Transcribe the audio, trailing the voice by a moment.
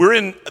We're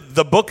in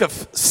the book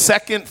of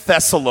 2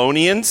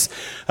 Thessalonians.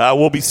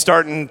 We'll be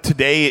starting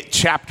today at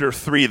chapter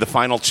 3, the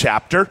final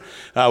chapter.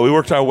 We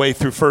worked our way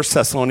through 1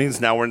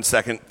 Thessalonians. Now we're in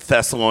 2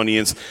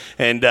 Thessalonians.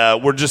 And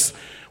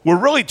we're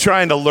really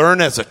trying to learn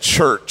as a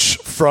church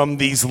from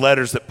these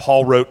letters that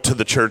Paul wrote to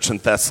the church in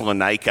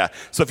Thessalonica.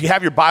 So if you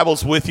have your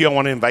Bibles with you, I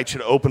want to invite you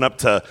to open up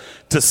to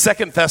 2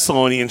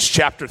 Thessalonians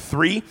chapter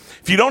 3.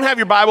 If you don't have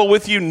your Bible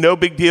with you, no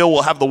big deal.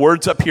 We'll have the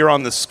words up here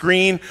on the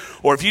screen.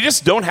 Or if you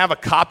just don't have a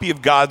copy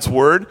of God's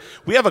Word,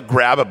 we have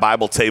grab a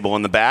Bible table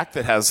in the back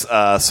that has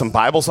some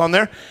Bibles on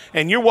there.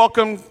 And you're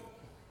welcome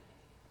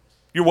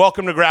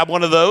to grab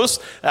one of those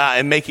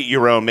and make it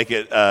your own. Make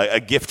it a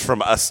gift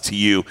from us to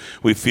you.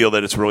 We feel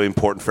that it's really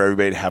important for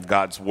everybody to have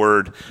God's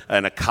Word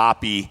and a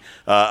copy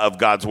of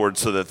God's Word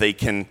so that they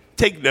can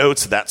take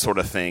notes, that sort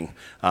of thing.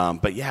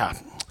 But yeah,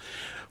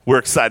 we're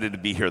excited to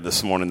be here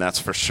this morning, that's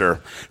for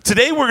sure.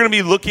 Today we're going to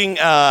be looking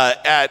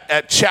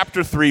at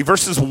chapter 3,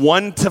 verses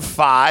 1 to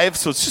 5.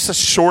 So it's just a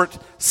short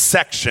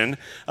section,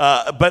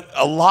 but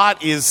a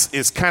lot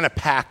is kind of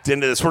packed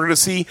into this. We're going to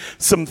see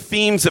some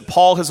themes that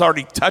Paul has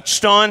already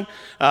touched on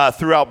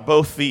throughout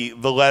both the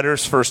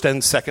letters, 1st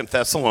and 2nd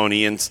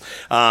Thessalonians,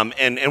 and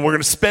we're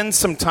going to spend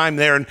some time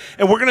there, and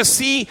we're going to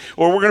see,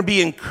 or we're going to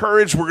be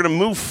encouraged, we're going to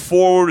move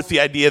forward with the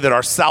idea that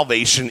our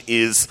salvation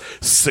is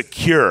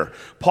secure.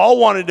 Paul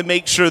wanted to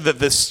make sure that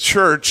this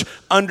church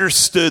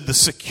understood the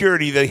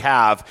security they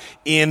have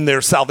in their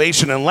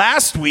salvation. And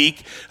last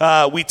week,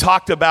 we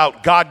talked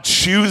about God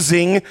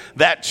choosing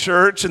that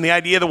church and the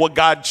idea that what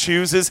God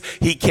chooses,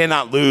 he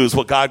cannot lose.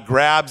 What God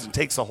grabs and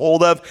takes a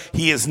hold of,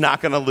 he is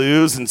not going to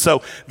lose. And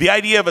so the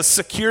idea of a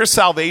secure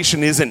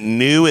salvation isn't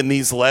new in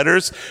these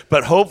letters,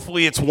 but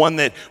hopefully it's one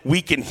that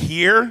we can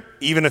hear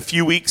even a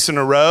few weeks in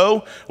a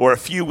row or a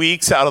few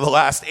weeks out of the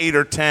last 8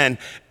 or 10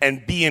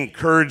 and be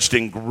encouraged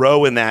and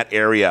grow in that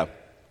area.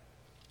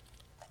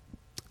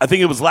 I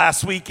think it was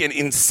last week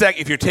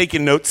if you're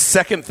taking notes,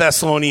 2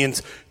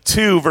 Thessalonians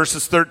 2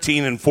 verses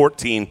 13 and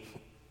 14,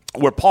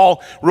 where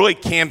Paul really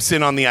camps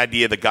in on the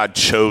idea that God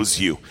chose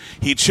you.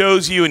 He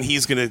chose you and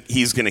he's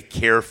gonna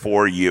care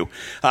for you.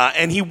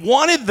 And he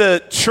wanted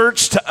the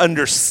church to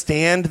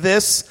understand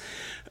this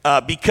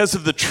because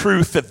of the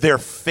truth that their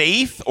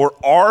faith or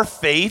our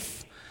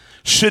faith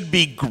should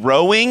be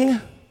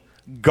growing,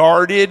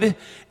 guarded,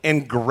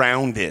 and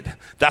grounded.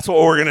 That's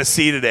what we're going to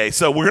see today.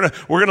 So we're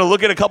going to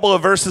look at a couple of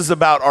verses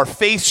about our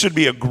faith should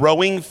be a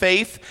growing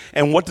faith,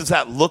 and what does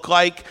that look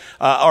like?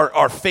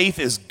 Our faith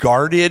is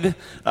guarded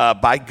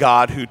by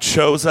God who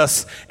chose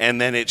us,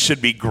 and then it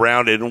should be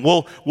grounded. And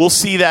we'll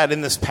see that in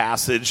this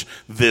passage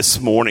this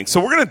morning. So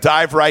we're going to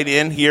dive right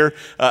in here.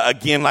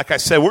 Again, like I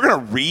said, we're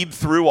going to read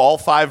through all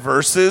 5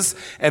 verses,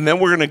 and then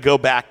we're going to go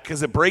back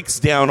because it breaks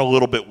down a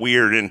little bit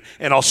weird,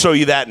 and I'll show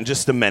you that in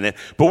just a minute.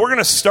 But we're going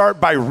to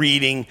start by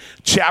reading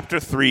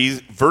chapter 3,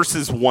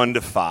 verses 1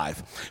 to 5.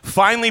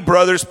 Finally,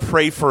 brothers,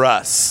 pray for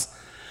us,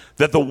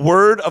 that the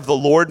word of the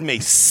Lord may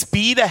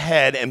speed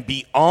ahead and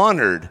be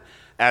honored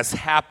as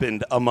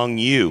happened among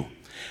you,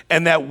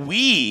 and that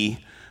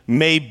we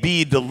may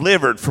be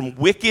delivered from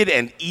wicked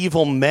and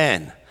evil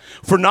men.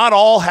 For not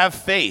all have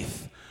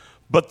faith,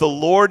 but the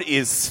Lord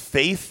is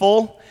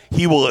faithful.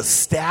 He will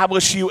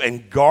establish you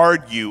and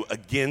guard you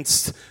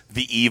against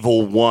the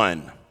evil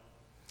one.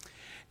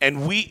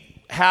 And we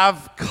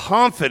have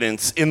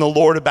confidence in the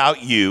Lord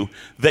about you,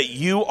 that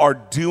you are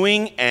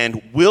doing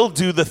and will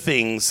do the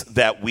things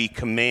that we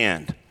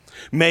command.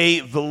 May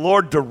the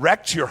Lord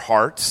direct your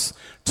hearts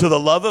to the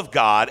love of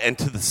God and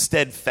to the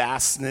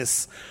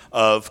steadfastness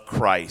of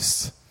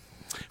Christ.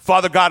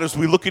 Father God, as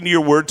we look into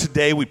your word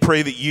today, we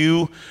pray that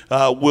you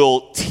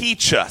will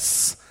teach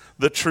us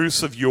the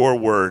truths of your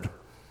word.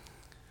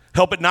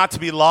 Help it not to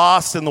be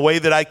lost in the way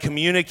that I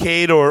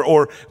communicate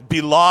or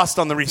be lost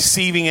on the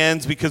receiving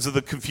ends because of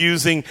the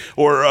confusing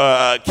or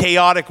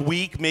chaotic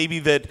week maybe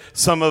that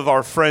some of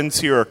our friends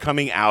here are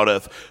coming out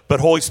of. But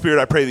Holy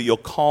Spirit, I pray that you'll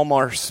calm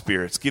our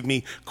spirits. Give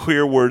me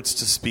clear words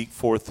to speak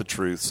forth the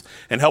truths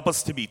and help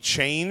us to be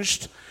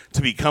changed,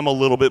 to become a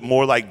little bit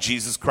more like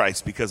Jesus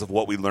Christ because of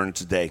what we learned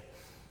today.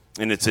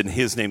 And it's in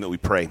his name that we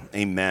pray.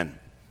 Amen.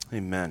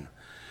 Amen.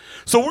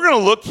 So we're going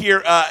to look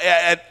here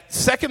at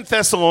 2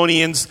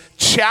 Thessalonians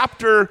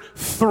chapter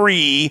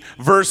 3,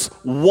 verse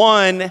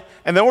 1,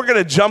 and then we're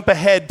going to jump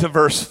ahead to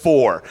verse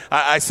 4.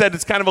 I said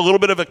it's kind of a little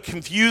bit of a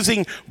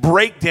confusing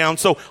breakdown.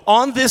 So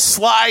on this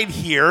slide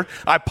here,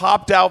 I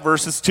popped out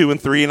verses 2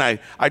 and 3, and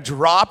I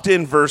dropped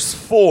in verse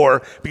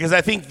 4 because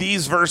I think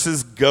these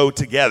verses go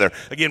together.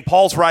 Again,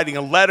 Paul's writing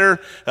a letter.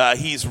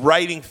 He's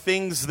writing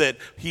things that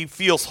he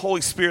feels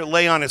Holy Spirit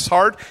lay on his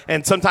heart,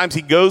 and sometimes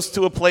he goes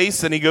to a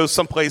place and he goes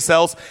someplace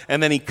else,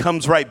 and then he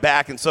comes right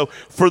back. And so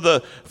for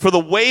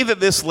the way that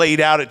this laid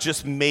out, it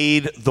just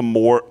made the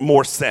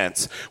more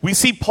sense. We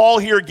see Paul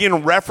here again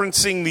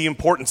referencing the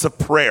importance of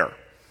prayer.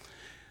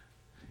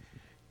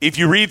 If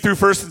you read through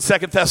 1st and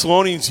 2nd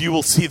Thessalonians, you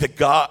will see that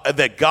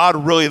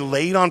God really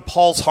laid on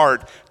Paul's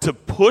heart to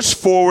push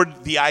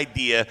forward the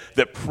idea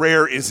that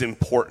prayer is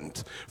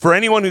important. For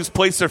anyone who's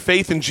placed their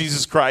faith in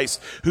Jesus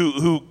Christ,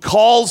 who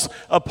calls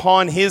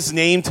upon his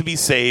name to be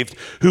saved,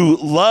 who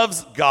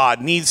loves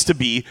God, needs to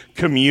be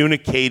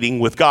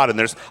communicating with God. And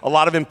there's a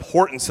lot of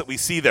importance that we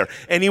see there.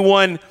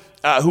 Anyone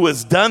who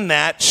has done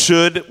that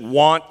should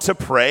want to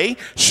pray,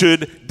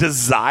 should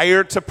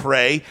desire to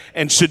pray,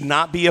 and should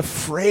not be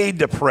afraid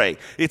to pray.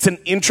 It's an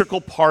integral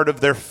part of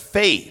their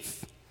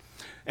faith.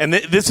 And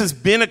this has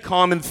been a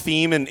common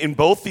theme in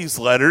both these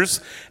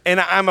letters. And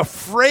I'm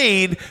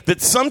afraid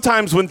that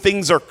sometimes when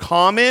things are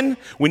common,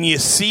 when you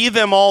see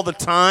them all the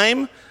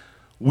time,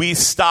 we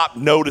stop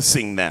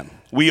noticing them.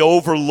 We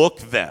overlook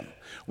them.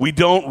 We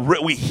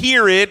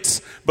hear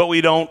it, but we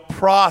don't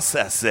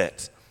process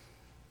it.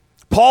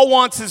 Paul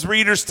wants his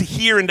readers to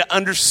hear and to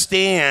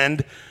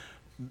understand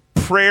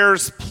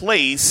prayer's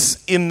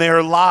place in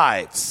their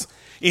lives.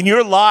 In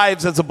your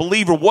lives as a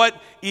believer, what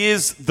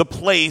is the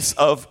place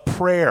of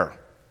prayer?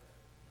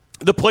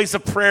 The place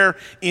of prayer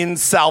in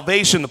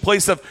salvation, the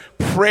place of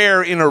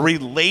prayer in a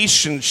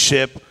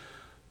relationship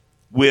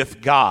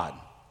with God.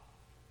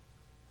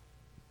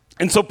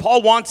 And so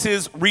Paul wants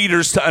his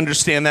readers to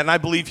understand that, and I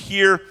believe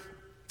here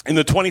in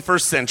the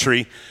 21st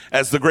century,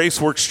 as the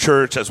Graceworks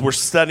Church, as we're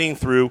studying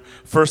through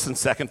 1st and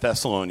 2nd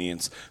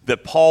Thessalonians,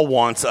 that Paul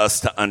wants us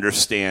to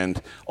understand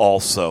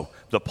also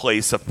the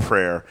place of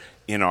prayer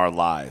in our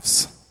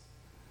lives.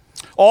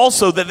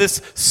 Also, that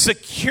this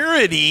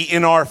security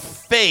in our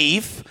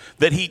faith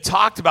that he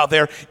talked about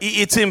there,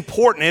 it's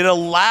important. It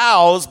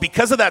allows,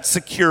 because of that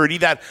security,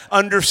 that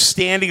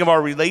understanding of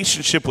our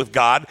relationship with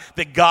God,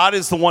 that God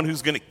is the one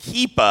who's going to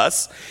keep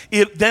us,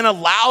 it then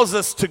allows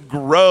us to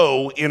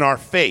grow in our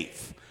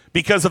faith.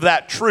 Because of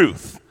that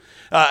truth.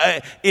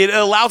 It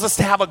allows us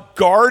to have a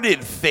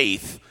guarded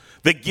faith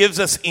that gives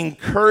us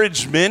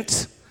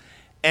encouragement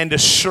and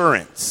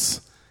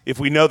assurance if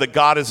we know that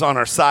God is on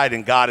our side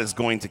and God is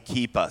going to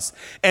keep us.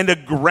 And a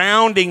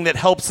grounding that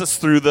helps us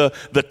through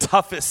the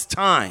toughest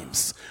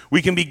times.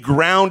 We can be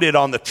grounded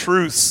on the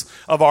truths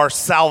of our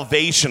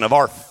salvation, of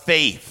our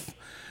faith.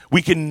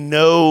 We can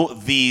know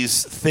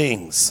these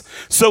things.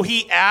 So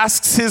he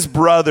asks his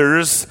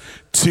brothers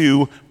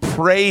to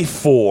pray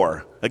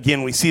for.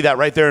 Again, we see that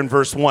right there in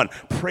verse 1.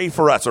 Pray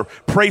for us, or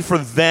pray for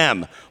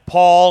them.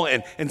 Paul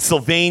and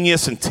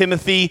Silvanus and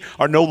Timothy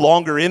are no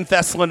longer in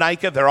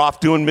Thessalonica. They're off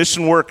doing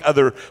mission work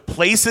other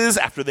places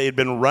after they had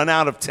been run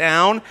out of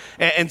town.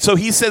 And so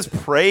he says,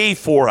 pray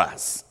for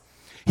us.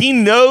 He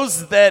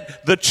knows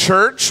that the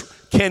church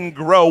can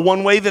grow.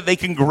 One way that they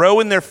can grow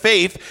in their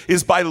faith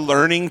is by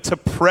learning to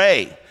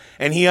pray.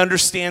 And he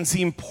understands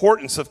the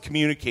importance of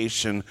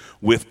communication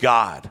with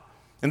God.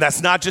 And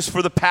that's not just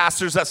for the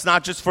pastors, that's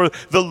not just for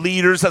the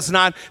leaders, that's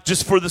not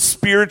just for the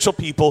spiritual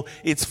people,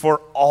 it's for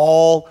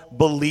all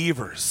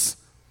believers.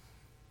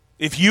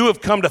 If you have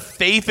come to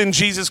faith in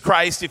Jesus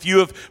Christ, if you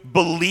have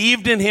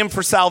believed in him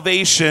for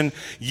salvation,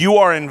 you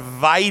are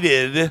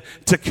invited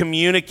to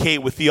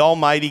communicate with the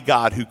Almighty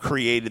God who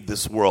created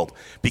this world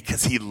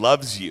because he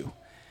loves you.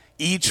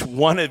 Each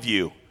one of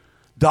you,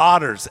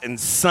 daughters and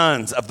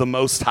sons of the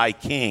Most High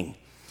King.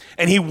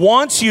 And he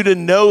wants you to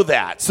know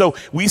that. So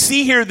we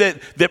see here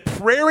that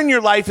prayer in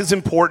your life is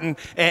important,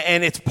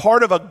 and it's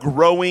part of a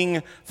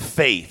growing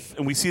faith.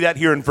 And we see that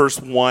here in verse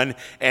 1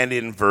 and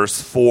in verse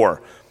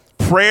 4.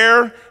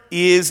 Prayer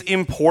is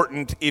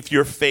important if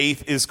your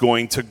faith is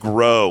going to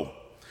grow.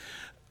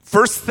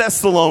 1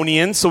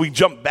 Thessalonians, so we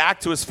jump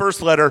back to his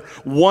first letter,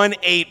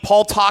 1:8.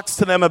 Paul talks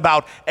to them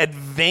about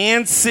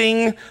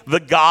advancing the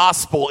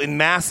gospel in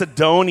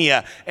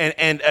Macedonia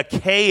and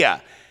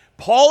Achaia.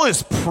 Paul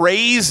is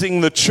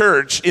praising the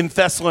church in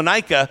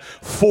Thessalonica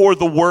for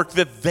the work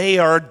that they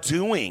are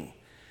doing.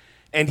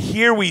 And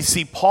here we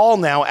see Paul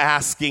now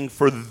asking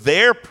for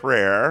their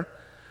prayer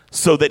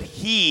so that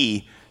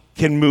he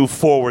can move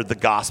forward the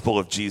gospel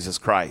of Jesus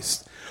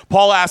Christ.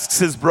 Paul asks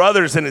his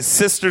brothers and his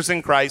sisters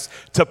in Christ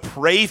to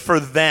pray for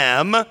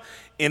them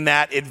in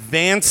that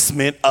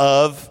advancement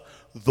of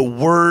the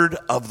word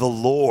of the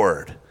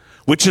Lord,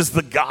 which is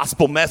the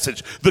gospel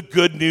message, the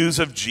good news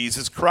of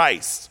Jesus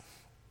Christ.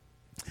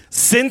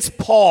 Since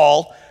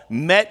Paul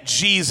met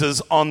Jesus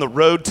on the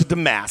road to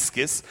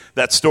Damascus,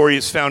 that story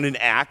is found in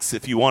Acts,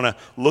 if you want to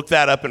look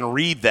that up and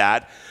read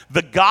that,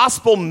 the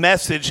gospel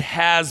message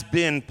has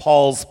been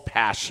Paul's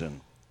passion.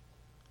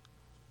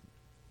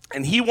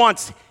 And he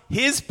wants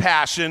his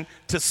passion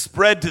to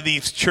spread to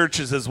these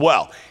churches as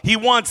well. He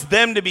wants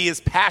them to be as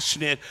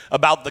passionate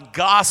about the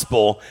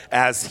gospel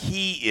as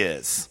he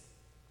is.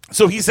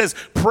 So he says,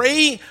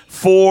 pray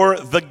for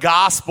the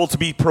gospel to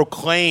be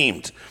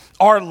proclaimed.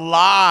 Our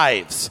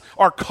lives,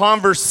 our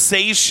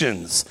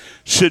conversations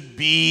should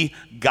be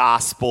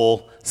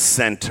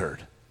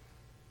gospel-centered.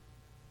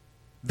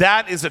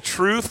 That is a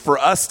truth for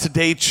us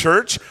today,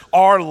 church.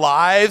 Our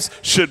lives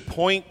should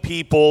point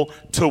people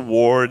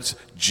towards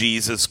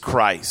Jesus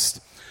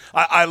Christ.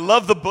 I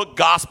love the book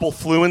Gospel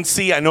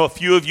Fluency. I know a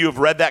few of you have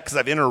read that because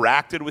I've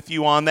interacted with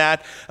you on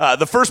that.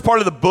 The first part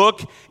of the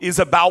book is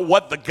about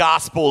what the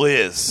gospel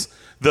is.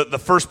 The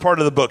first part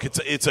of the book.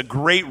 It's a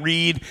great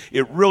read.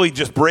 It really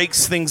just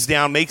breaks things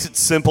down, makes it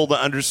simple to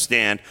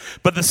understand.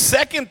 But the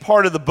second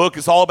part of the book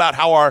is all about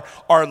how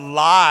our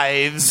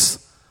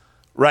lives,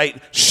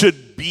 right,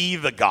 should be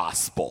the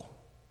gospel.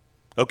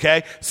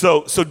 Okay,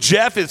 so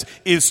Jeff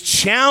is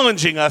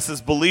challenging us as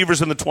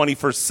believers in the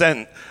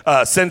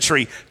 21st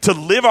century to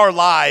live our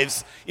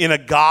lives in a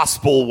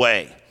gospel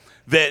way.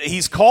 That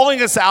he's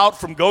calling us out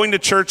from going to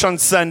church on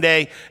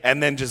Sunday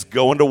and then just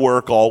going to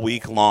work all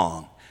week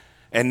long.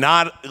 And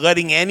not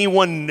letting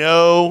anyone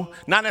know,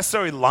 not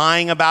necessarily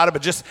lying about it,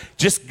 but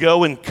just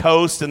go and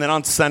coast, and then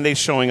on Sunday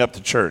showing up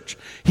to church.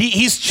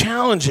 He's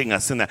challenging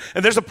us in that.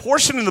 And there's a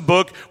portion in the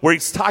book where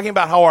he's talking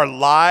about how our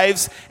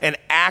lives and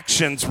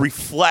actions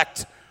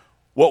reflect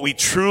what we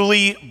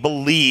truly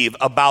believe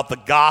about the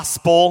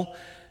gospel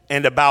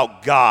and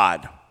about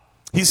God.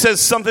 He says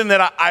something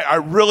that I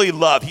really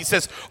love. He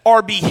says,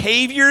 our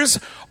behaviors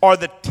are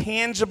the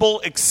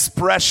tangible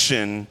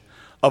expression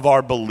of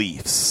our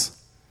beliefs.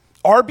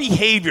 Our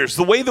behaviors,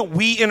 the way that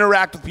we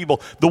interact with people,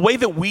 the way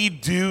that we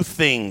do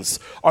things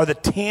are the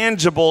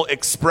tangible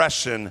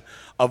expression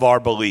of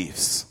our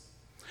beliefs.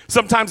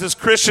 Sometimes as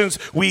Christians,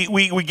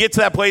 we get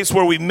to that place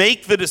where we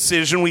make the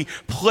decision, we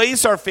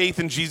place our faith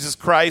in Jesus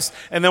Christ,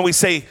 and then we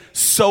say,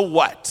 so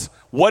what?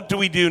 What do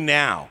we do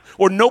now?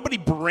 Or nobody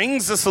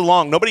brings us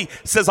along. Nobody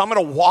says, I'm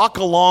going to walk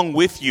along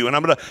with you, and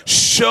I'm going to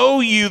show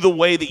you the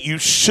way that you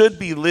should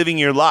be living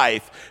your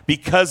life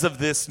because of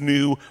this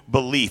new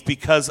belief,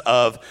 because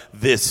of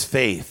this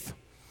faith.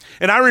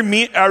 And I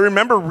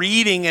remember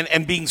reading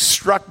and being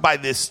struck by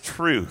this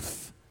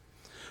truth.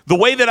 The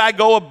way that I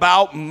go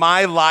about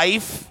my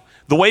life,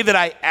 the way that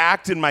I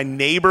act in my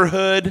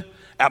neighborhood,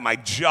 at my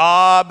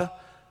job,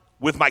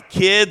 with my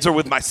kids or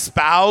with my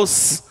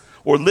spouse,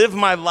 or live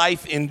my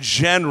life in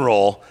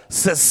general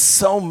says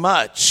so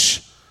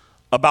much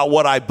about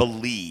what I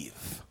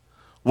believe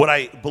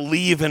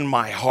in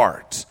my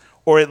heart,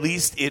 or at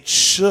least it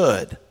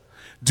should.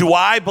 Do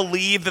I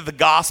believe that the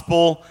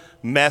gospel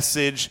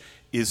message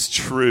is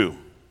true?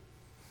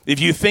 If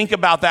you think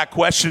about that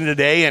question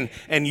today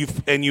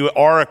and you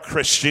are a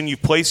Christian,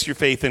 you've placed your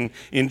faith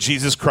in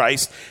Jesus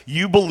Christ,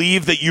 you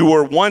believe that you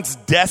were once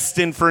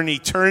destined for an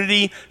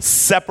eternity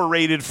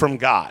separated from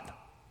God.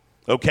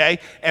 Okay?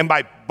 And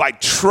by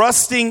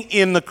trusting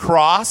in the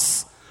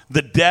cross,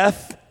 the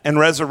death and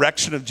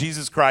resurrection of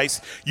Jesus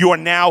Christ, you are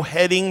now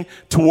heading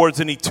towards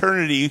an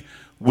eternity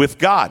with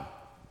God.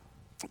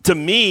 To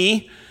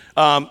me,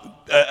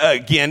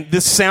 again,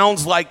 this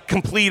sounds like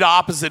complete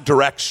opposite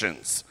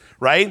directions,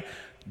 right?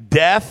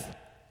 Death,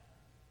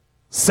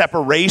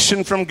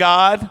 separation from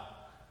God,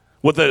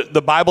 what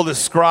the Bible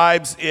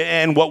describes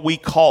and what we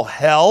call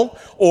hell,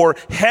 or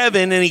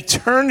heaven and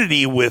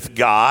eternity with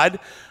God.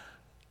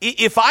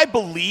 If I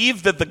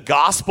believe that the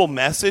gospel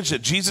message,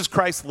 that Jesus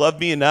Christ loved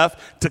me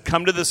enough to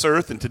come to this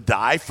earth and to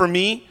die for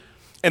me,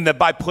 and that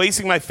by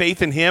placing my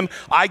faith in him,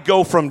 I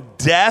go from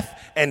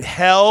death and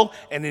hell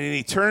and an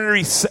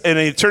eternity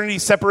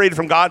separated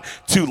from God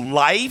to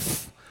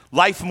life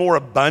more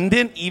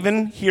abundant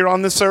even here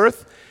on this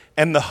earth,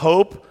 and the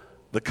hope,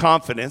 the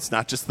confidence,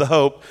 not just the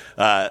hope,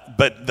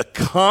 but the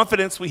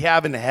confidence we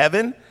have in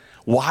heaven,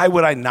 why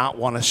would I not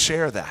want to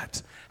share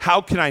that?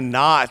 How can I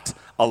not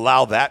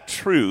allow that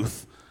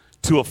truth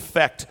to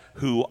affect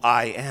who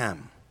I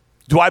am?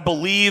 Do I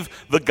believe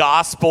the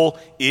gospel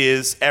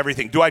is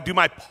everything? Do I do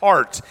my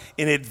part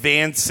in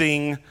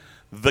advancing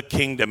the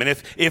kingdom? And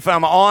if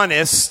I'm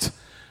honest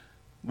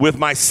with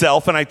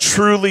myself and I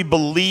truly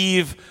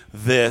believe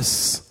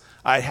this,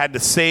 I had to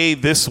say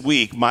this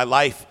week, my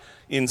life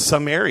in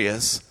some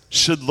areas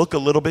should look a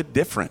little bit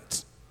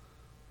different.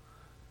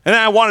 And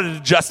I wanted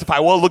to justify,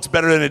 well, it looks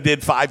better than it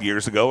did 5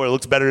 years ago, or it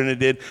looks better than it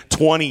did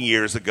 20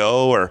 years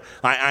ago, or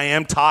I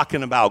am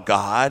talking about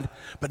God.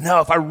 But no,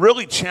 if I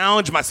really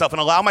challenge myself and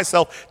allow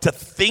myself to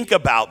think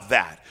about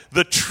that,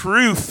 the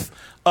truth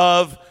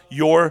of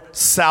your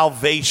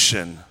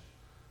salvation,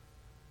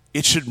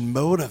 it should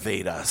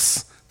motivate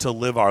us to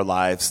live our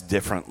lives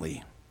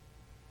differently.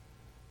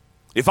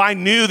 If I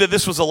knew that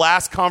this was the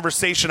last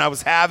conversation I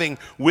was having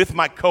with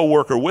my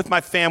coworker, with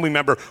my family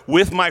member,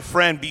 with my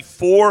friend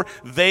before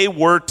they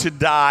were to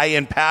die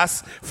and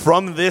pass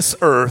from this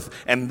earth,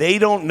 and they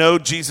don't know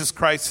Jesus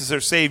Christ as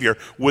their Savior,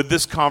 would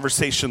this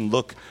conversation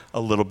look a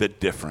little bit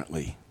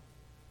differently?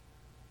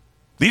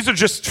 These are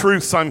just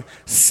truths I'm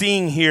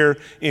seeing here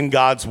in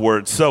God's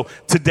Word. So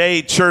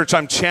today, church,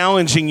 I'm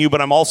challenging you, but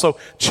I'm also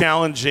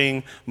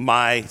challenging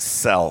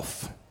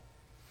myself.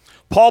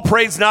 Paul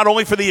prays not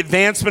only for the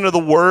advancement of the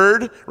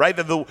word, right,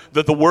 that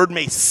the word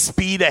may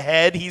speed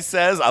ahead, he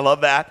says, I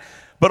love that,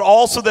 but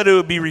also that it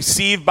would be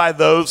received by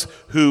those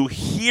who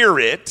hear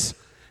it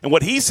And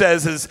what he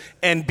says is,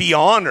 and be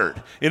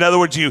honored. In other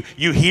words, you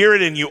hear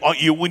it, and you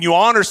when you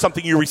honor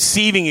something, you're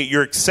receiving it,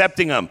 you're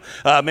accepting them.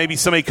 Maybe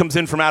somebody comes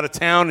in from out of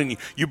town, and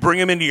you bring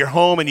them into your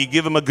home, and you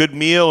give them a good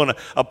meal and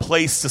a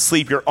place to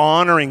sleep. You're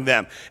honoring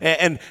them.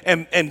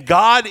 And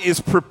God is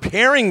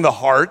preparing the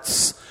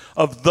hearts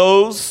of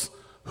those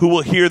who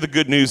will hear the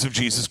good news of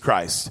Jesus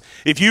Christ.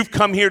 If you've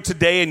come here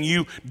today and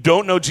you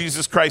don't know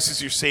Jesus Christ as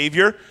your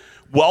Savior,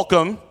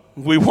 welcome.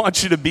 We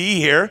want you to be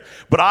here,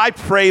 but I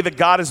pray that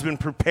God has been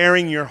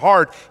preparing your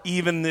heart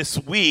even this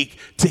week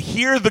to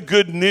hear the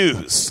good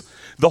news.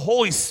 The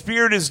Holy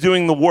Spirit is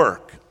doing the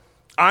work.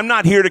 I'm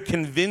not here to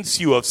convince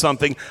you of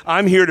something.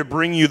 I'm here to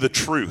bring you the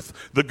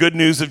truth, the good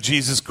news of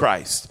Jesus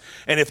Christ.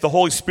 And if the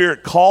Holy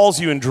Spirit calls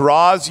you and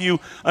draws you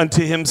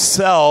unto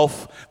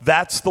himself,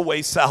 that's the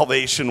way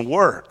salvation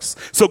works.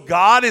 So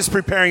God is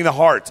preparing the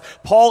hearts.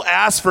 Paul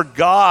asked for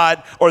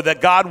God, or that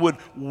God would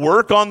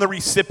work on the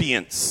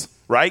recipients.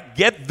 Right?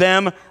 Get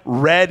them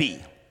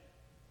ready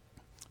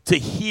to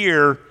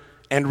hear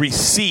and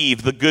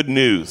receive the good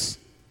news.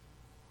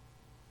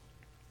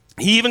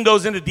 He even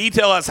goes into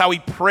detail as how he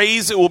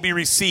prays it will be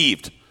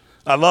received.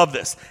 I love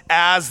this.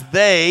 As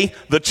they,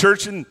 the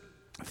church in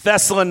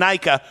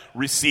Thessalonica,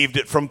 received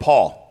it from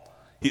Paul.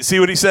 You see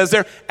what he says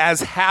there?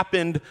 As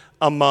happened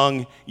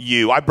among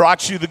you. I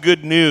brought you the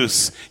good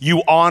news.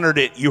 You honored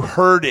it. You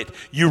heard it.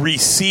 You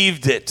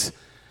received it.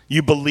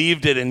 You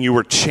believed it, and you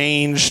were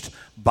changed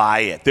by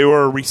it. They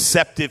were a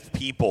receptive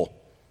people.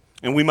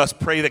 And we must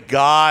pray that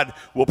God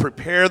will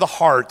prepare the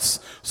hearts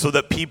so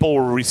that people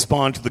will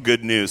respond to the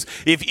good news.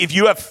 If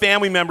you have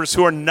family members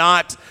who are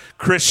not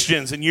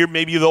Christians and you're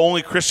maybe the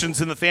only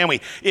Christians in the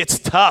family, it's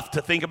tough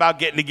to think about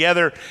getting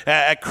together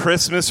at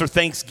Christmas or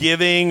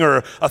Thanksgiving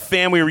or a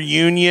family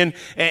reunion,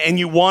 and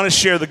you want to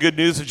share the good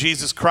news of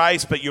Jesus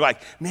Christ, but you're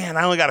like, man,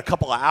 I only got a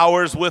couple of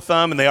hours with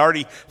them, and they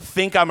already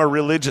think I'm a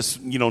religious,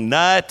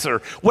 nut or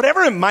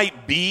whatever it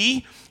might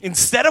be.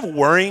 Instead of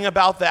worrying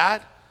about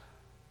that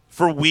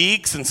for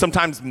weeks and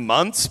sometimes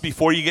months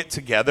before you get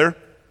together,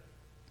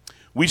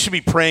 we should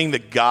be praying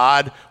that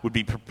God would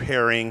be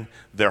preparing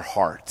their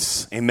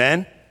hearts.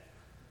 Amen?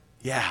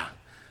 Yeah.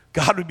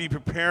 God would be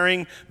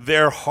preparing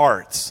their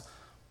hearts.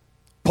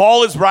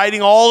 Paul is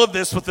writing all of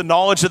this with the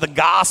knowledge that the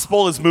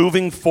gospel is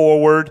moving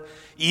forward,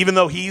 even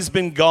though he's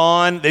been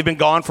gone. They've been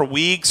gone for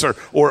weeks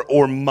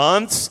or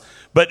months.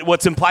 But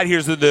what's implied here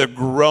is that they're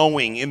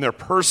growing in their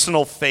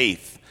personal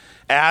faith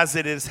as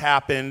it has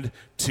happened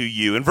to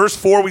you. In verse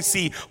 4, we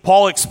see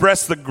Paul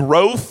express the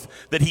growth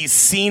that he's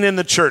seen in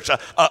the church,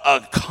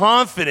 a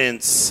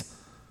confidence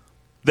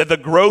that the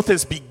growth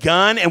has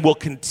begun and will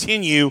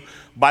continue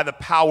by the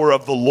power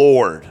of the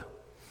Lord.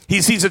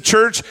 He sees a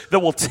church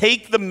that will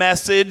take the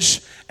message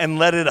and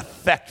let it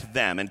affect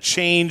them and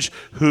change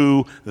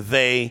who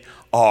they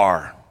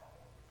are.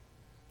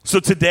 So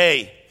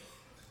today,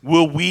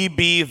 will we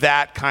be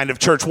that kind of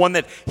church? One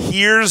that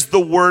hears the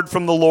word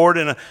from the Lord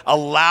and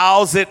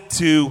allows it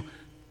to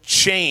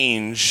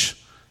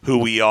change who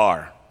we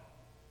are.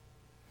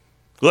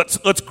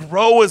 Let's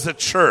grow as a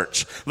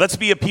church. Let's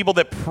be a people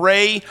that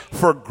pray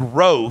for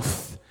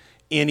growth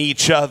in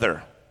each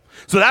other.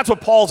 So that's what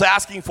Paul's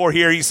asking for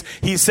here.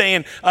 He's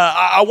saying,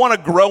 I want a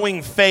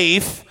growing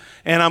faith,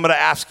 and I'm going to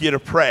ask you to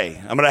pray.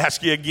 I'm going to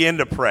ask you again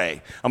to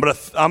pray. I'm going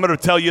to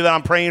tell you that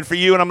I'm praying for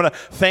you, and I'm going to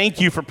thank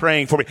you for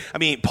praying for me. I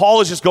mean, Paul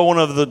is just going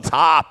over the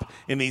top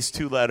in these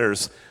two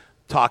letters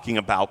talking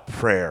about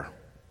prayer.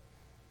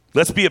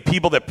 Let's be a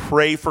people that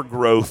pray for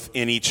growth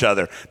in each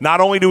other.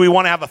 Not only do we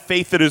want to have a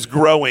faith that is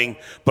growing,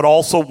 but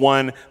also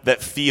one that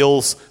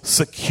feels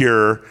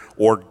secure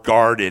or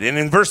guarded. And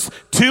in verse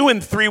 2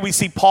 and 3, we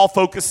see Paul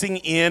focusing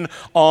in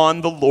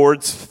on the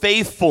Lord's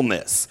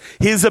faithfulness,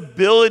 his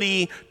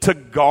ability to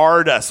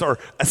guard us or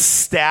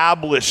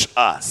establish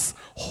us,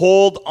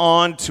 hold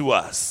on to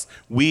us.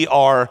 We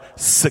are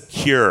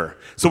secure.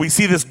 So we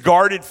see this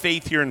guarded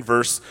faith here in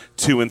verse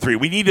 2 and 3.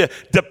 We need to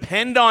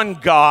depend on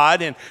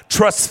God and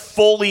trust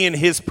fully in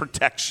his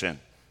protection.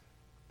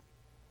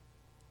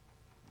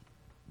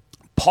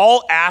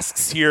 Paul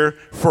asks here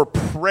for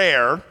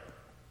prayer,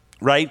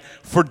 right,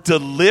 for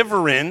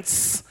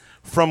deliverance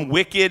from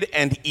wicked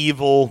and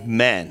evil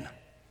men.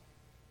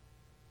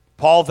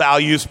 Paul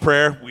values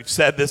prayer. We've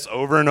said this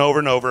over and over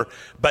and over.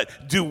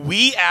 But do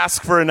we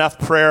ask for enough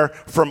prayer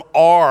from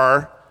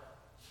our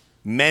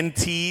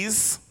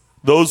mentees,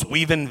 those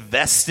we've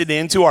invested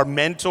into, our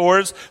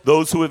mentors,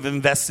 those who have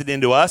invested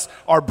into us,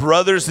 our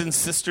brothers and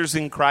sisters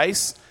in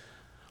Christ?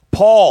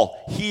 Paul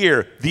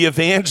here, the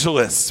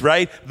evangelist,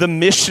 right? The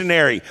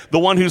missionary, the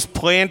one who's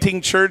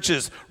planting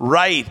churches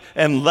right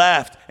and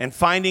left and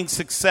finding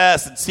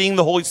success and seeing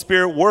the Holy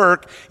Spirit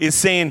work, is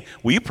saying,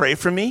 will you pray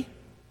for me?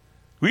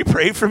 Will you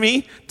pray for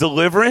me?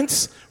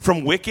 Deliverance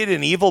from wicked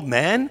and evil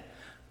men?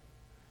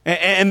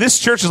 And this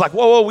church is like,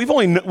 whoa, we've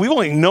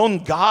only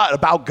known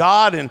about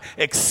God and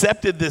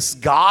accepted this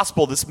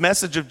gospel, this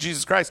message of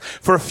Jesus Christ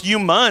for a few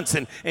months.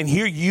 And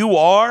here you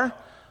are,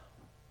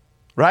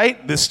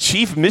 right? This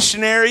chief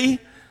missionary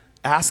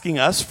asking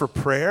us for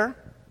prayer.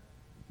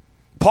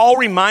 Paul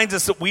reminds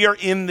us that we are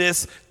in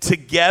this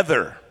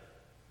together.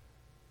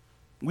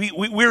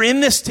 We're in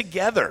this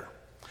together.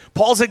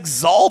 Paul's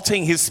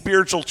exalting his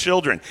spiritual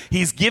children.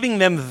 He's giving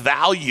them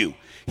value.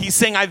 He's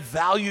saying, I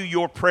value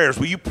your prayers.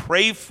 Will you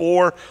pray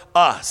for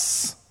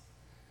us?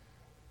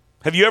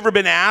 Have you ever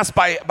been asked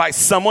by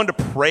someone to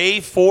pray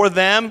for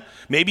them?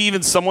 Maybe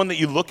even someone that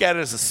you look at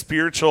as a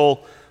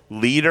spiritual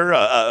leader,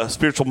 a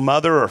spiritual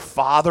mother or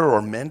father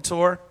or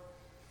mentor?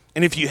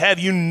 And if you have,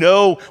 you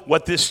know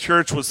what this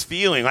church was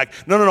feeling. Like,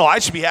 no, I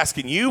should be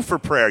asking you for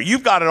prayer.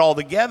 You've got it all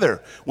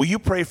together. Will you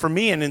pray for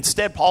me? And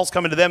instead, Paul's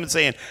coming to them and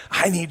saying,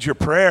 I need your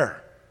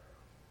prayer.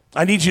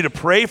 I need you to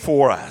pray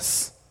for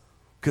us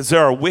because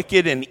there are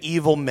wicked and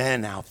evil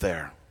men out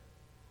there.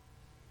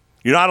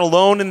 You're not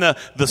alone in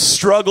the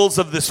struggles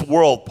of this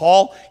world.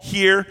 Paul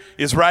here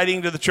is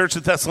writing to the church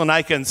of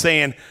Thessalonica and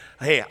saying,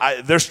 hey,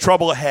 there's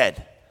trouble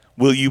ahead.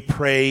 Will you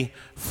pray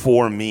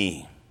for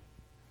me?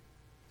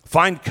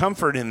 Find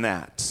comfort in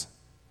that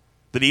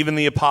even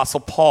the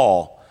Apostle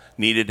Paul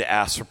needed to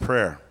ask for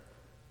prayer.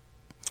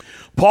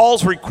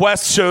 Paul's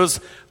request shows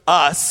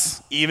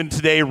us, even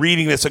today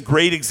reading this, a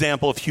great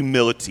example of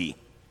humility.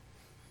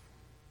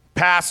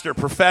 Pastor,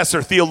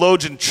 professor,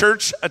 theologian,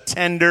 church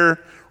attender,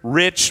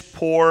 rich,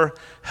 poor,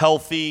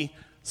 healthy,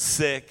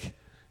 sick.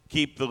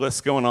 Keep the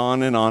list going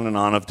on and on and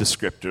on of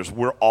descriptors.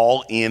 We're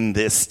all in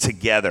this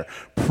together.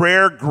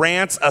 Prayer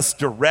grants us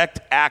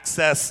direct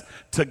access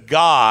to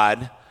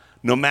God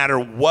no matter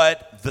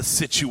what the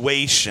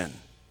situation.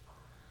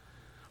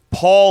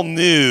 Paul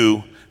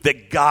knew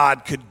that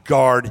God could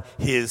guard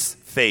his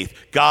faith.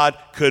 God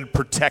could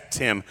protect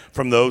him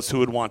from those who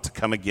would want to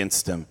come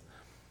against him.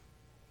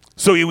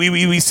 So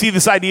we see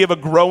this idea of a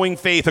growing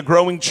faith, a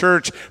growing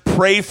church.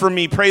 Pray for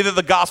me. Pray that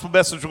the gospel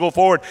message will go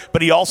forward.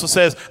 But he also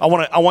says, I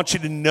want you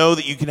to know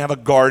that you can have a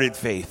guarded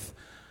faith,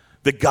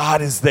 that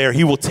God is there.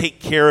 He will take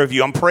care of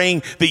you. I'm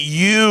praying that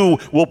you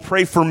will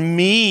pray for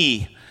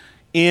me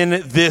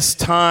in this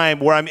time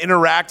where I'm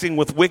interacting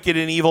with wicked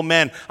and evil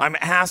men. I'm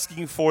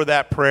asking for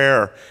that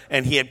prayer.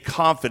 And he had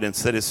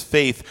confidence that his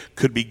faith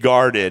could be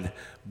guarded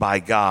by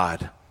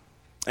God.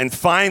 And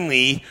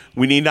finally,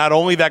 we need not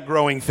only that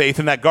growing faith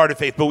and that guarded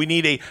faith, but we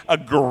need a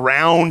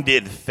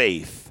grounded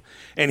faith.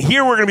 And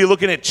here we're going to be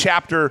looking at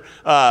chapter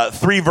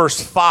 3,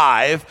 verse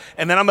 5.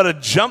 And then I'm going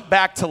to jump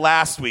back to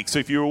last week. So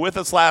if you were with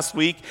us last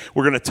week,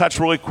 we're going to touch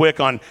really quick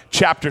on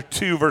chapter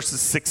 2,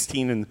 verses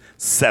 16 and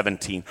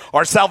 17.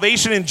 Our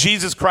salvation in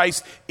Jesus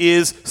Christ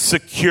is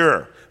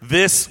secure.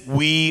 This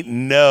we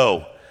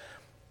know.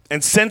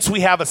 And since we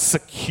have a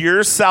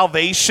secure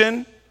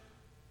salvation,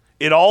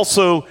 it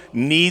also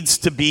needs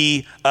to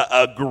be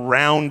a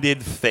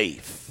grounded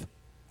faith.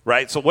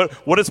 Right? So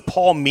what does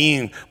Paul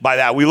mean by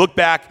that? We look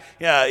back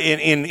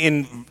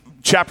in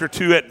chapter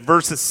 2 at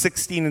verses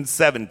 16 and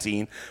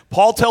 17.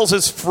 Paul tells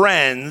his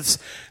friends,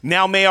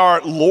 now may our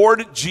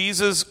Lord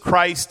Jesus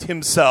Christ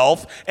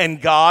himself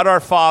and God our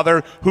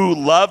Father, who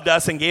loved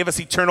us and gave us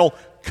eternal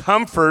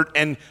comfort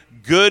and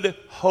good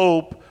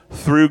hope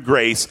through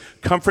grace,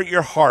 comfort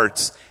your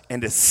hearts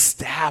and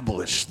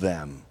establish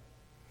them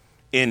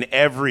in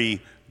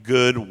every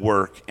good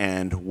work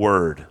and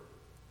word.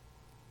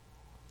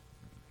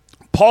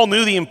 Paul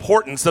knew the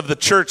importance of the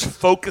church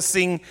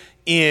focusing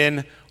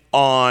in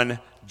on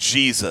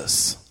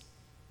Jesus.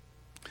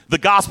 The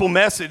gospel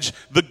message,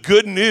 the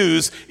good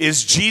news,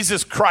 is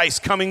Jesus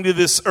Christ coming to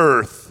this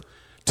earth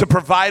to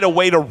provide a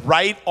way to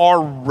right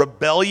our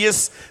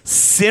rebellious,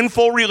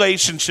 sinful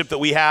relationship that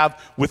we have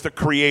with the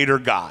Creator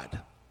God.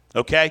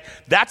 Okay?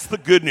 That's the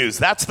good news.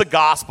 That's the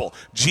gospel.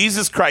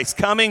 Jesus Christ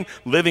coming,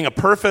 living a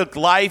perfect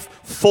life,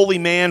 fully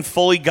man,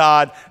 fully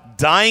God,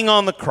 dying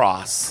on the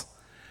cross,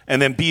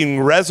 and then being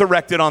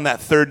resurrected on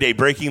that third day,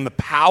 breaking the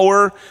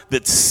power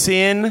that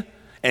sin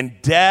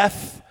and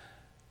death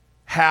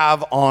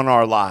have on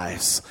our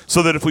lives.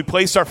 So that if we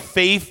place our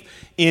faith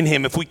in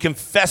him, if we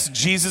confess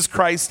Jesus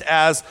Christ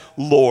as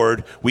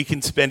Lord, we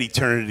can spend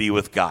eternity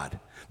with God.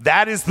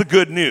 That is the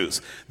good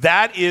news.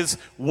 That is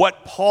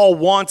what Paul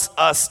wants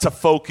us to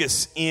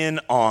focus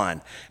in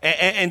on.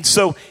 And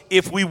so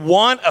if we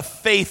want a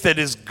faith that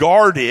is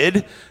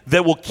guarded,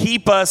 that will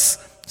keep us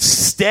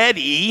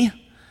steady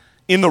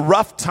in the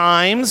rough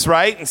times,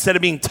 right? Instead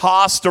of being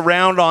tossed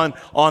around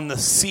on the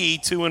sea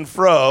to and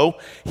fro,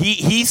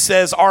 he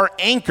says our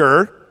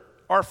anchor,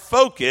 our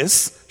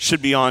focus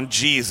should be on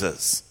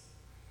Jesus.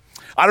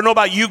 I don't know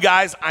about you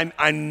guys.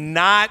 I'm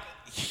not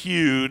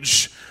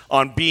huge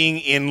on being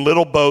in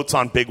little boats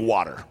on big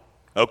water,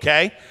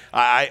 okay?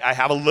 I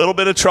have a little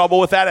bit of trouble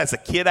with that. As a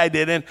kid, I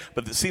didn't,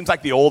 but it seems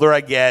like the older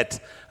I get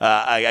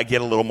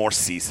a little more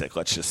seasick,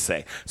 let's just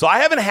say. So I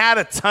haven't had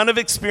a ton of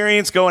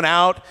experience going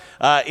out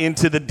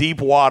into the deep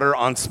water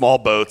on small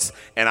boats,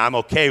 and I'm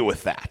okay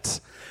with that.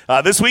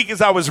 This week as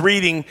I was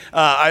reading,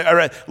 I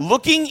read,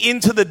 looking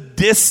into the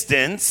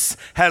distance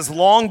has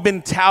long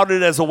been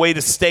touted as a way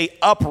to stay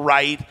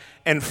upright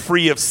and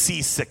free of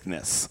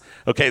seasickness.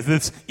 Okay,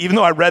 even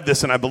though I read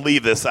this and I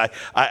believe this,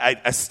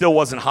 I still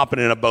wasn't hopping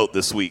in a boat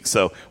this week,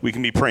 so we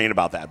can be praying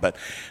about that. But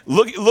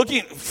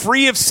looking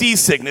free of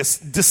seasickness,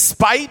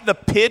 despite the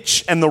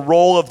pitch and the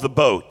roll of the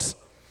boat,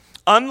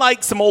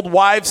 Unlike some old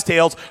wives'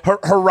 tales,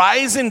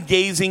 horizon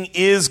gazing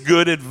is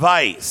good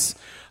advice.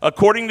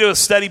 According to a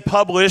study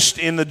published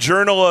in the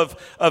Journal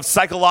of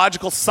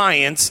Psychological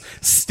Science,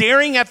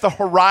 staring at the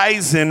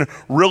horizon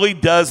really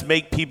does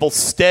make people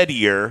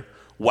steadier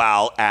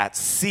while at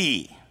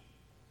sea.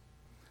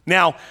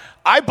 Now,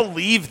 I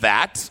believe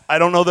that. I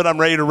don't know that I'm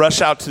ready to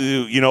rush out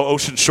to,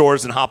 ocean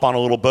shores and hop on a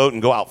little boat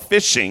and go out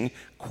fishing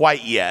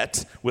quite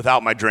yet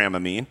without my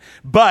Dramamine.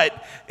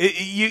 But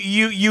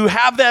you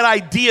have that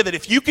idea that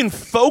if you can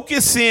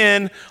focus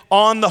in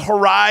on the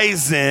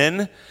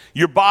horizon,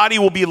 your body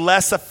will be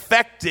less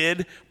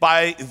affected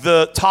by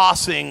the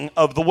tossing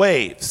of the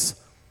waves.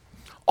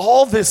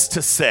 All this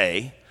to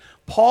say,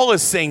 Paul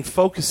is saying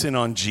focus in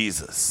on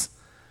Jesus.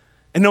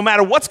 And no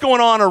matter what's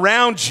going on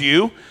around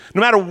you,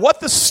 no matter what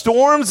the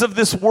storms of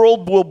this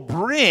world will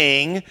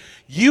bring,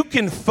 you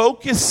can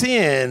focus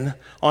in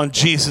on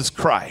Jesus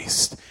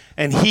Christ.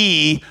 And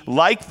he,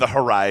 like the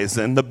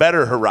horizon, the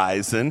better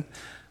horizon,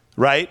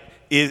 right,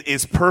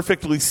 is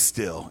perfectly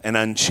still and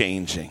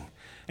unchanging.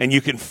 And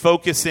you can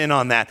focus in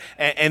on that.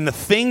 And the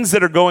things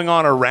that are going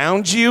on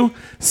around you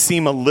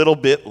seem a little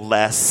bit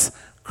less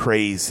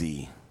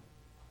crazy.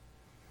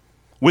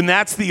 When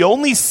that's the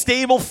only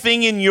stable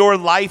thing in your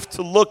life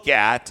to look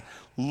at,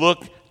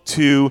 look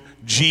to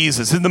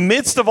Jesus. In the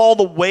midst of all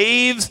the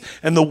waves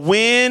and the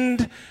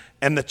wind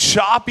and the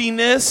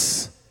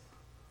choppiness,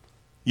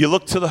 you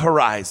look to the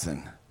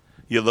horizon.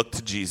 You look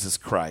to Jesus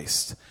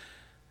Christ.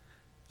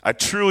 I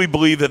truly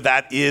believe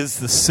that is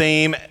the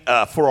same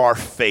for our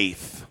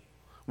faith.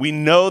 We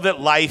know that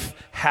life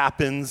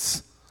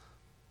happens.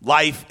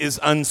 Life is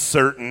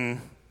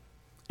uncertain,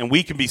 and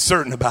we can be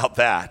certain about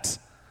that.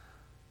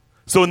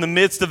 So in the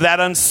midst of that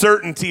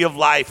uncertainty of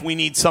life, we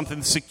need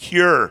something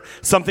secure,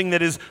 something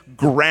that is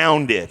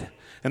grounded.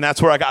 And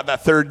that's where I got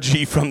that third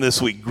G from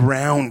this week,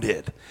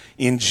 grounded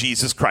in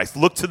Jesus Christ.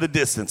 Look to the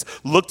distance.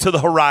 Look to the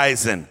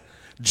horizon.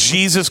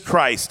 Jesus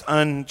Christ,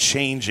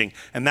 unchanging.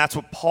 And that's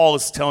what Paul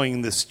is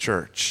telling this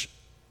church.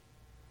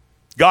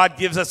 God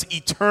gives us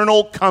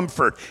eternal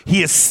comfort.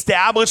 He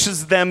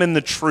establishes them in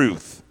the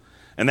truth.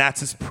 And that's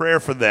his prayer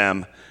for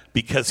them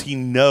because he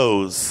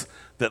knows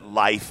that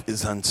life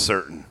is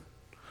uncertain.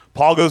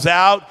 Paul goes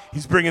out,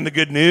 he's bringing the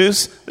good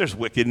news. There's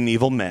wicked and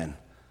evil men.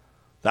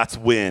 That's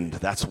wind,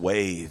 that's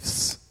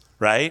waves,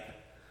 right?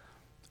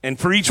 And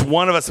for each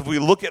one of us, if we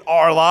look at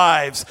our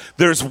lives,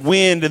 there's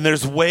wind and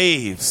there's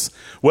waves,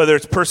 whether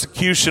it's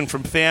persecution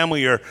from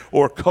family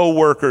or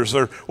coworkers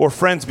or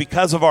friends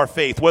because of our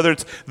faith, whether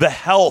it's the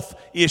health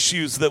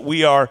issues that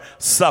we are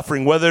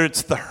suffering, whether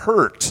it's the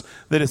hurt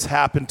that has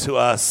happened to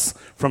us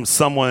from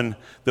someone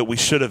that we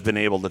should have been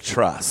able to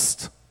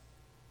trust.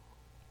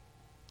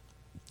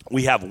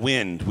 We have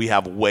wind, we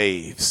have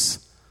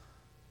waves,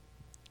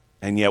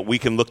 and yet we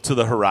can look to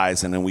the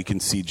horizon and we can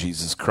see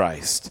Jesus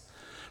Christ.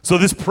 So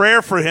this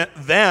prayer for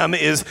them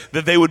is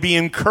that they would be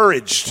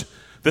encouraged,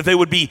 that they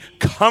would be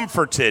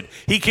comforted.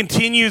 He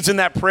continues in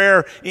that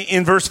prayer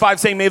in verse 5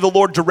 saying, "May the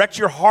Lord direct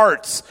your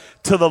hearts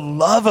to the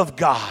love of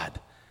God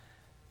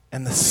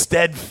and the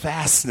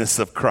steadfastness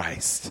of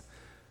Christ."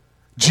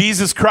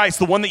 Jesus Christ,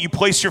 the one that you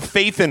place your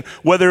faith in,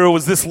 whether it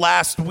was this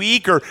last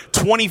week or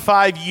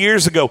 25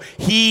 years ago,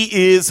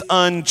 he is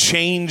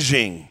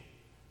unchanging.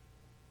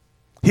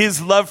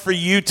 His love for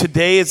you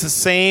today is the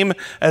same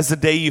as the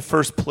day you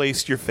first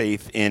placed your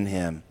faith in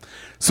him.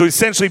 So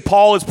essentially,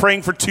 Paul is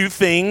praying for two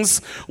things.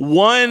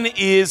 One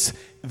is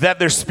that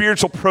their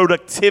spiritual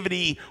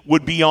productivity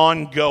would be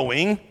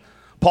ongoing.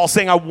 Paul's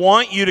saying, I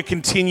want you to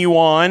continue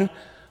on.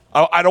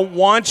 I don't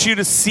want you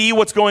to see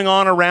what's going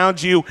on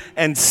around you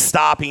and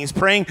stopping. He's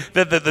praying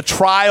that the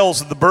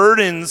trials, the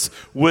burdens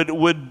would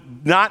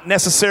not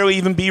necessarily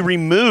even be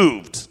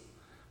removed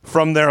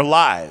from their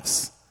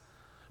lives,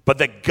 but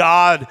that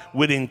God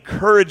would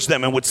encourage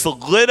them and would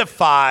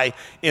solidify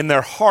in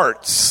their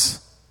hearts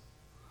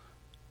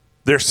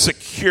their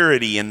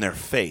security in their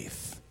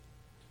faith.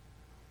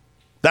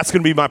 That's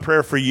going to be my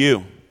prayer for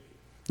you.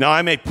 Now,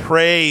 I may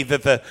pray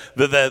that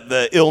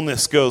the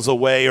illness goes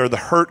away or the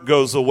hurt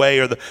goes away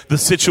or the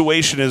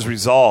situation is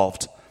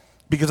resolved,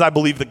 because I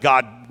believe that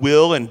God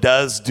will and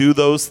does do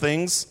those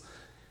things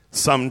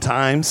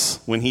sometimes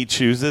when he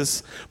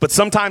chooses. But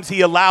sometimes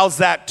he allows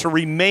that to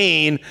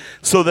remain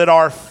so that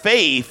our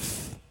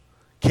faith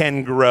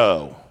can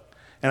grow.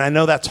 And I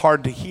know that's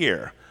hard to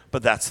hear,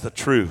 but that's the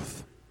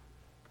truth.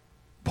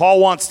 Paul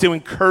wants to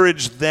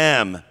encourage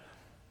them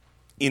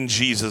in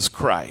Jesus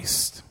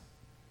Christ.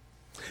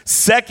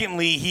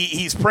 Secondly,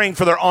 he's praying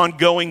for their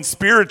ongoing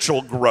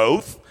spiritual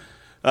growth.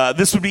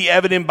 This would be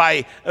evident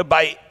by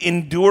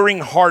enduring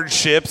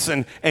hardships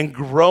and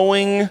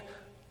growing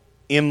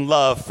in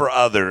love for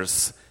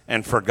others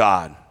and for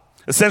God.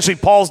 Essentially,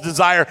 Paul's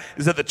desire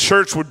is that the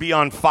church would be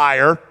on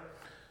fire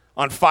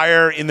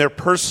in their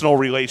personal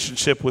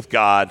relationship with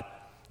God,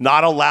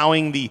 not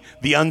allowing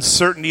the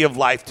uncertainty of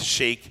life to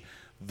shake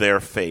their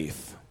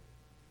faith.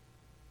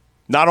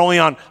 Not only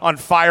on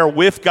fire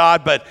with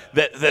God, but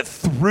that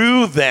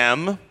through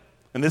them,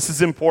 and this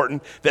is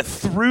important, that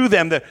through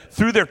them, that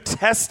through their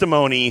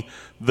testimony,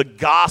 the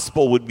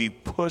gospel would be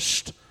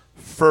pushed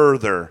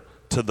further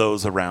to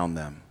those around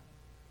them.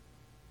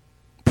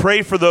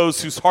 Pray for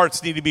those whose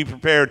hearts need to be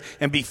prepared,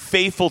 and be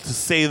faithful to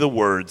say the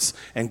words,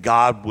 and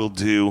God will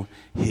do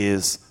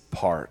his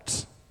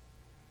part.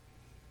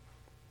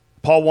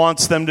 Paul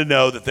wants them to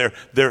know that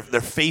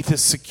their faith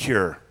is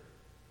secure,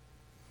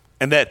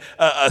 and that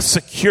a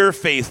secure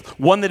faith,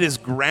 one that is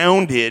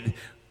grounded,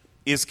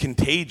 is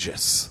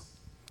contagious.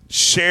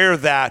 Share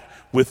that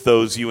with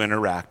those you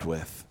interact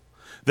with.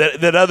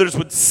 That others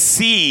would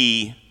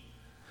see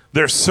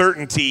their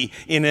certainty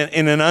in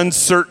an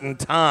uncertain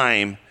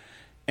time,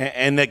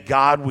 and that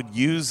God would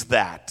use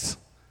that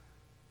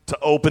to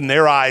open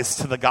their eyes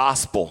to the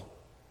gospel.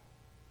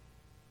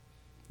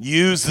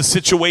 Use the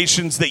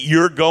situations that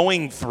you're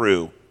going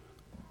through,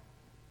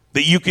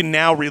 that you can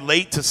now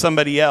relate to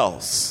somebody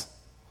else.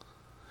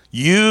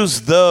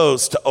 Use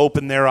those to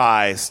open their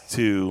eyes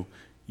to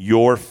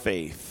your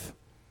faith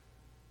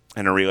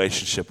and a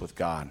relationship with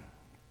God.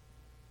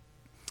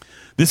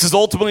 This is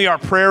ultimately our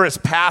prayer as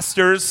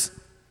pastors,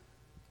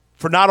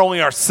 for not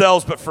only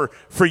ourselves, but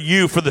for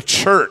you, for the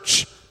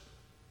church,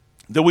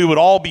 that we would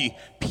all be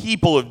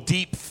people of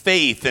deep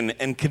faith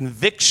and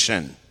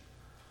conviction,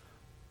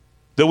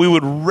 that we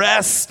would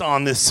rest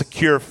on this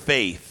secure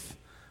faith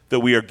that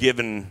we are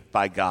given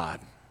by God.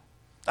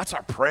 That's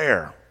our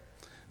prayer,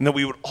 and that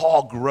we would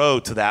all grow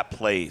to that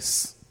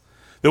place,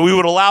 that we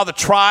would allow the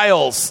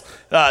trials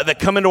that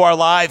come into our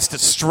lives to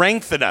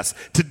strengthen us,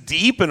 to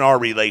deepen our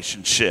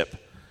relationship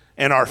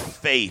and our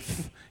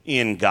faith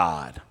in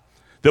God.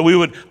 That we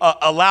would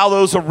allow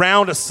those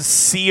around us to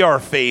see our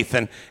faith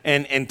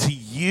and to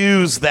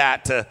use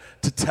that to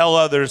tell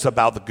others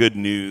about the good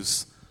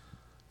news,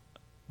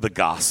 the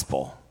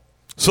gospel.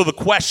 So the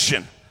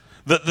question,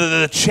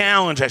 the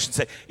challenge, I should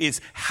say, is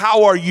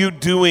how are you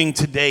doing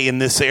today in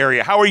this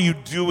area? How are you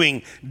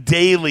doing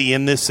daily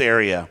in this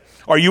area?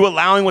 Are you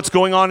allowing what's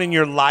going on in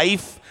your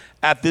life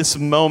at this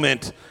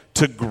moment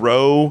to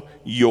grow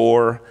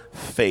your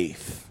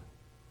faith?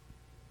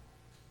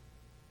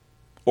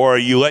 Or are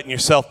you letting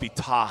yourself be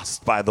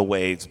tossed by the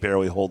waves,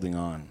 barely holding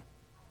on?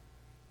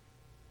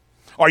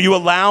 Are you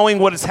allowing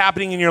what is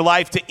happening in your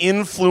life to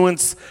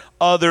influence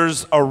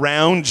others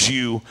around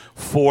you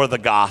for the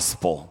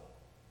gospel?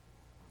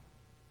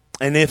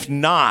 And if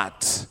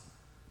not,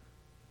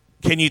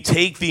 can you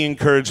take the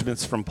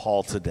encouragements from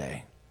Paul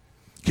today?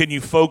 Can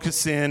you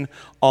focus in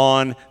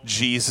on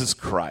Jesus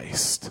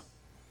Christ?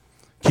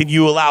 Can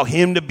you allow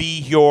him to be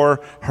your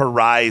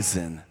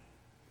horizon,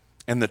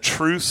 and the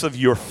truths of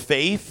your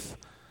faith,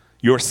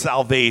 your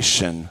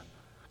salvation,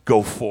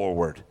 go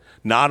forward,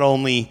 not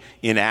only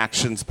in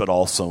actions, but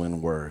also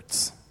in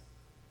words?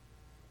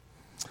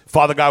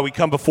 Father God, we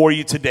come before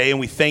you today, and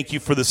we thank you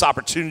for this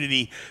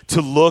opportunity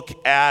to look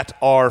at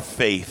our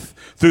faith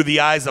through the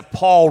eyes of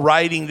Paul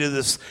writing to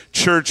this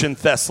church in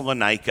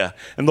Thessalonica.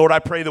 And Lord, I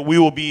pray that we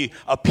will be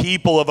a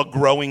people of a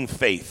growing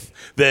faith,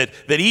 that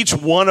each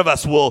one of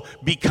us will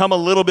become a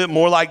little bit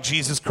more like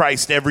Jesus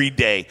Christ every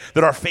day,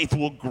 that our faith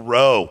will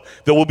grow,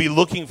 that we'll be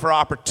looking for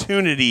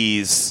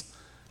opportunities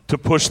to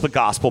push the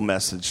gospel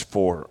message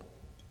forward.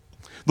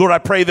 Lord, I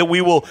pray that we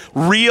will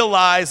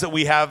realize that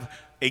we have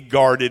a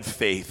guarded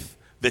faith,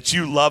 that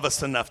you love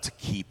us enough to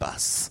keep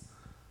us,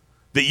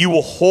 that you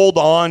will hold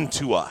on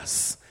to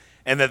us,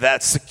 and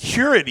that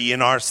security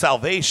in our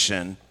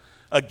salvation,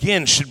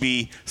 again, should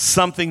be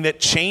something that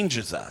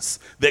changes us,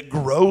 that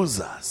grows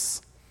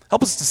us.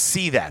 Help us to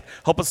see that.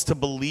 Help us to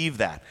believe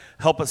that.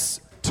 Help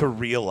us to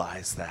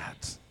realize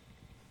that.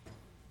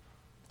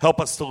 Help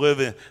us to live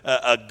in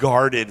a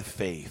guarded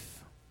faith.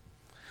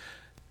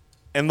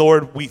 And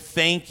Lord, we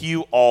thank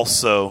you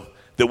also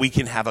that we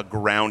can have a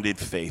grounded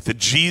faith, that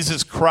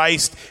Jesus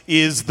Christ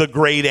is the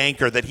great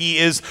anchor, that he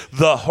is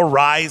the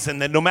horizon,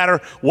 that no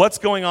matter what's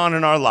going on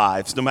in our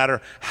lives, no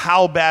matter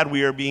how bad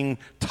we are being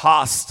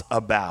tossed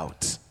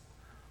about,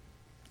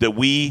 that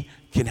we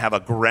can have a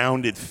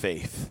grounded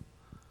faith,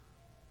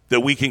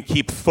 that we can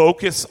keep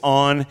focus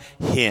on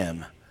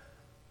him,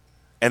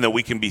 and that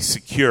we can be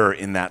secure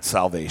in that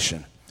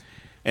salvation.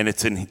 And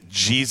it's in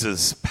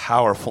Jesus'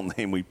 powerful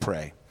name we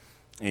pray.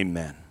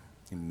 Amen.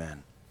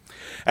 Amen.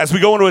 As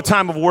we go into a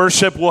time of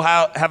worship, we'll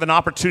have an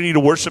opportunity to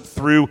worship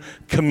through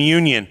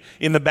communion.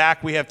 In the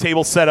back, we have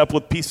tables set up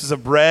with pieces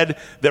of bread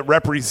that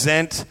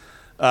represent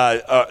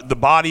the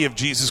body of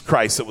Jesus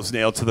Christ that was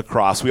nailed to the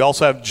cross. We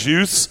also have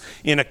juice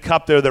in a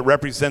cup there that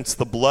represents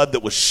the blood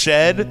that was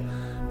shed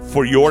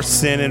for your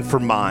sin and for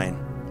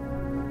mine.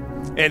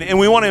 And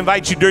we want to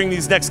invite you during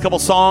these next couple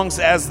songs,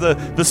 as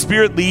the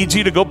Spirit leads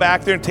you, to go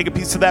back there and take a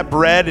piece of that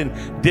bread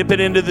and dip it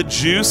into the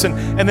juice.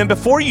 And then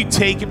before you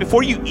take it,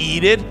 before you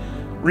eat it,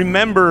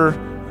 remember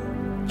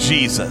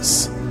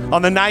Jesus.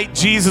 On the night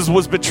Jesus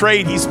was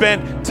betrayed, he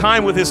spent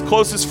time with his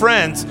closest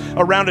friends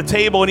around a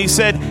table, and he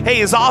said,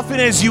 hey, as often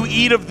as you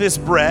eat of this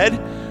bread,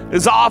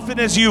 as often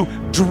as you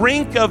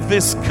drink of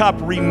this cup,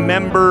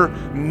 remember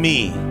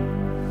me.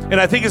 And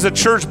I think as a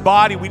church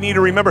body, we need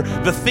to remember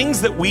the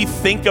things that we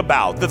think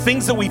about, the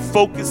things that we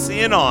focus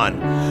in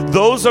on.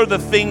 Those are the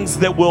things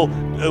that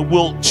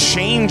will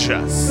change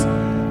us,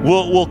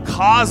 will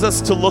cause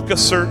us to look a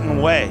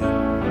certain way.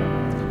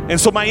 And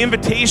so my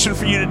invitation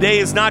for you today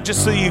is not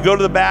just so you go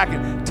to the back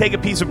and take a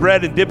piece of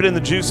bread and dip it in the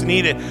juice and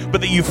eat it,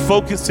 but that you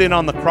focus in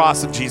on the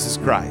cross of Jesus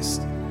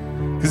Christ.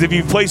 Because if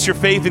you place your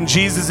faith in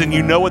Jesus and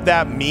you know what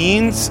that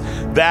means,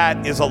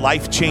 that is a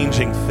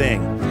life-changing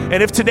thing.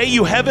 And if today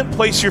you haven't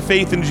placed your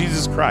faith in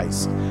Jesus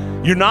Christ,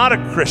 you're not a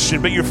Christian,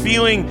 but you're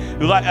feeling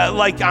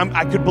like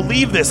I could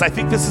believe this. I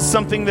think this is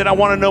something that I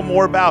want to know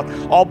more about.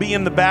 I'll be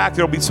in the back.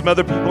 There'll be some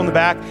other people in the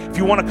back. If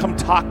you want to come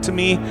talk to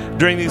me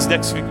during these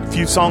next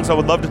few songs, I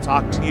would love to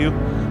talk to you.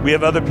 We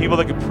have other people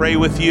that could pray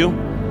with you.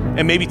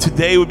 And maybe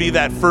today would be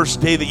that first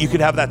day that you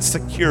could have that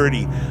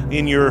security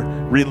in your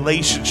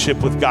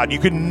relationship with God. You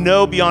could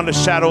know beyond a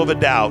shadow of a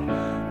doubt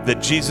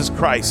that Jesus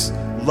Christ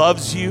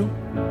loves you.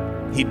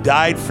 He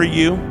died for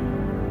you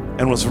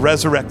and was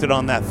resurrected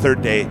on that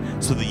third day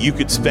so that you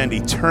could spend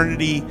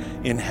eternity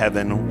in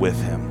heaven with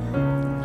him.